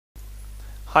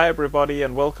Hi everybody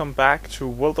and welcome back to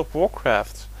World of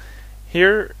Warcraft.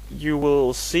 Here you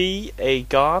will see a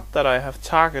god that I have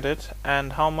targeted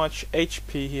and how much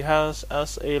HP he has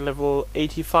as a level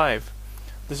 85.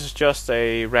 This is just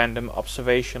a random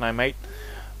observation I made,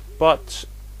 but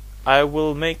I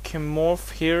will make him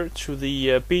morph here to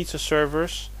the beta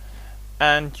servers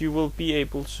and you will be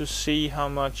able to see how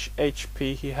much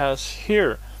HP he has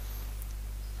here.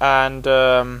 And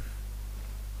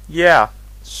yeah,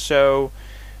 so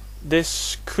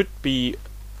this could be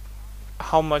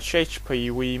how much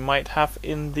HP we might have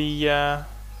in the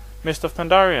Mist of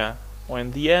Pandaria, or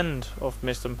in the end of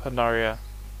Mist of Pandaria,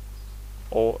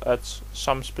 or at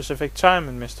some specific time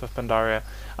in Mist of Pandaria.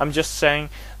 I'm just saying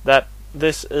that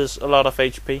this is a lot of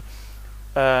HP,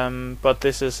 but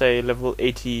this is a level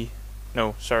 80,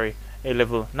 no, sorry, a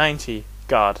level 90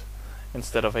 guard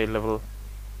instead of a level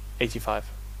 85.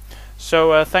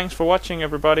 So thanks for watching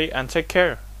everybody and take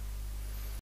care.